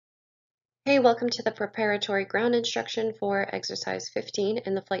Hey, welcome to the preparatory ground instruction for exercise 15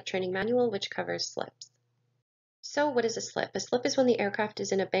 in the flight training manual, which covers slips. So what is a slip? A slip is when the aircraft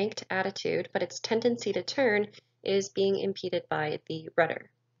is in a banked attitude, but its tendency to turn is being impeded by the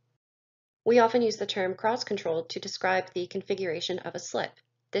rudder. We often use the term cross-controlled to describe the configuration of a slip.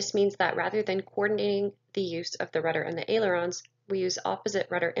 This means that rather than coordinating the use of the rudder and the ailerons, we use opposite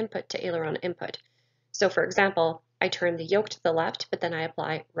rudder input to aileron input. So for example, I turn the yoke to the left, but then I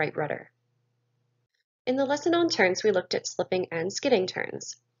apply right rudder. In the lesson on turns, we looked at slipping and skidding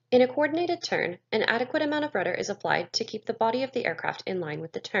turns. In a coordinated turn, an adequate amount of rudder is applied to keep the body of the aircraft in line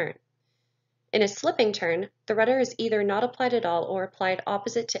with the turn. In a slipping turn, the rudder is either not applied at all or applied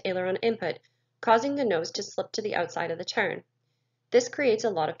opposite to aileron input, causing the nose to slip to the outside of the turn. This creates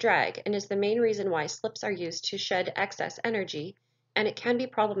a lot of drag and is the main reason why slips are used to shed excess energy, and it can be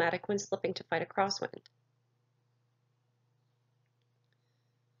problematic when slipping to fight a crosswind.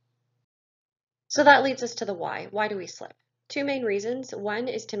 So that leads us to the why. Why do we slip? Two main reasons. One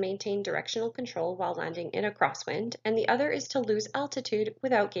is to maintain directional control while landing in a crosswind, and the other is to lose altitude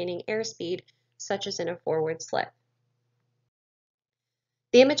without gaining airspeed, such as in a forward slip.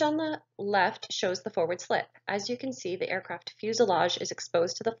 The image on the left shows the forward slip. As you can see, the aircraft fuselage is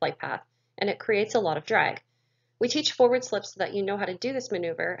exposed to the flight path, and it creates a lot of drag. We teach forward slips so that you know how to do this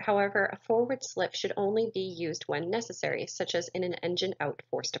maneuver. However, a forward slip should only be used when necessary, such as in an engine-out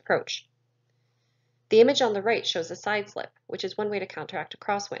forced approach. The image on the right shows a side slip, which is one way to counteract a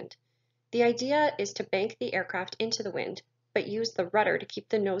crosswind. The idea is to bank the aircraft into the wind, but use the rudder to keep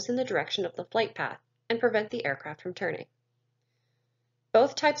the nose in the direction of the flight path and prevent the aircraft from turning.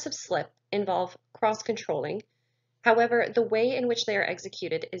 Both types of slip involve cross-controlling. However, the way in which they are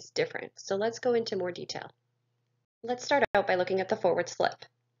executed is different, so let's go into more detail. Let's start out by looking at the forward slip.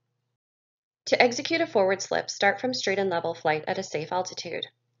 To execute a forward slip, start from straight and level flight at a safe altitude.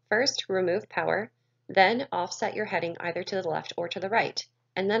 First, remove power, then offset your heading either to the left or to the right,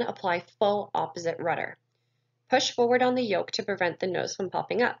 and then apply full opposite rudder. Push forward on the yoke to prevent the nose from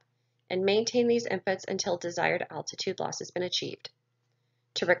popping up, and maintain these inputs until desired altitude loss has been achieved.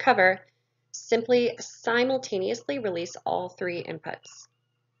 To recover, simply simultaneously release all three inputs.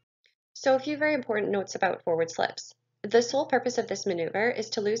 So a few very important notes about forward slips. The sole purpose of this maneuver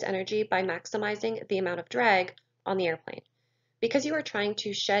is to lose energy by maximizing the amount of drag on the airplane. Because you are trying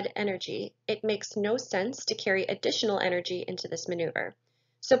to shed energy, it makes no sense to carry additional energy into this maneuver.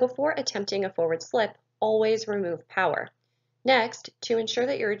 So before attempting a forward slip, always remove power. Next, to ensure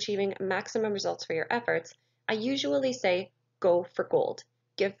that you're achieving maximum results for your efforts, I usually say go for gold.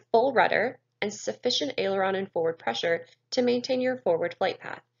 Give full rudder and sufficient aileron and forward pressure to maintain your forward flight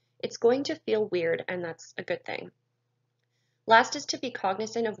path. It's going to feel weird, and that's a good thing. Last is to be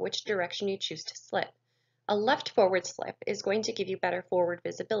cognizant of which direction you choose to slip. A left forward slip is going to give you better forward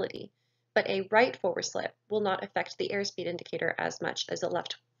visibility, but a right forward slip will not affect the airspeed indicator as much as a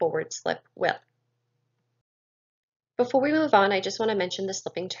left forward slip will. Before we move on, I just want to mention the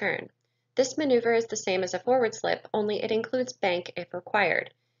slipping turn. This maneuver is the same as a forward slip, only it includes bank if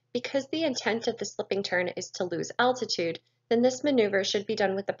required. Because the intent of the slipping turn is to lose altitude, then this maneuver should be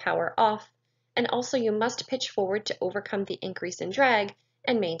done with the power off, and also you must pitch forward to overcome the increase in drag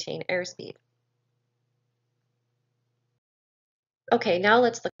and maintain airspeed. Okay, now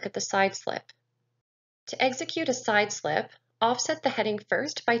let's look at the side slip. To execute a side slip, offset the heading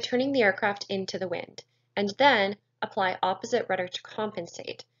first by turning the aircraft into the wind, and then apply opposite rudder to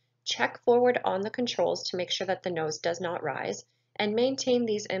compensate. Check forward on the controls to make sure that the nose does not rise, and maintain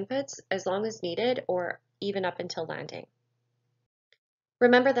these inputs as long as needed or even up until landing.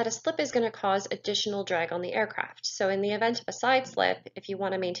 Remember that a slip is going to cause additional drag on the aircraft, so in the event of a side slip, if you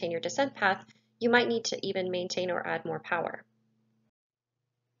want to maintain your descent path, you might need to even maintain or add more power.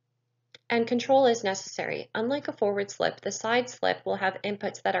 And control is necessary. Unlike a forward slip, the side slip will have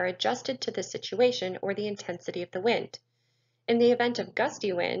inputs that are adjusted to the situation or the intensity of the wind. In the event of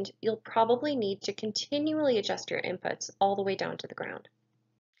gusty wind, you'll probably need to continually adjust your inputs all the way down to the ground.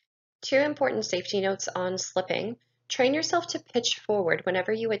 Two important safety notes on slipping. Train yourself to pitch forward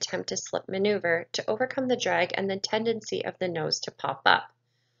whenever you attempt a slip maneuver to overcome the drag and the tendency of the nose to pop up.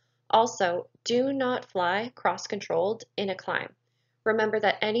 Also, do not fly cross-controlled in a climb. Remember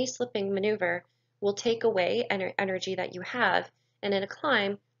that any slipping maneuver will take away energy that you have, and in a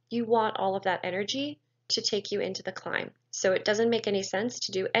climb, you want all of that energy to take you into the climb. So it doesn't make any sense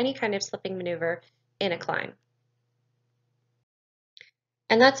to do any kind of slipping maneuver in a climb.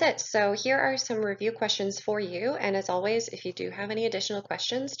 And that's it. So here are some review questions for you. And as always, if you do have any additional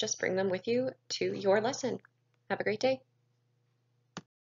questions, just bring them with you to your lesson. Have a great day.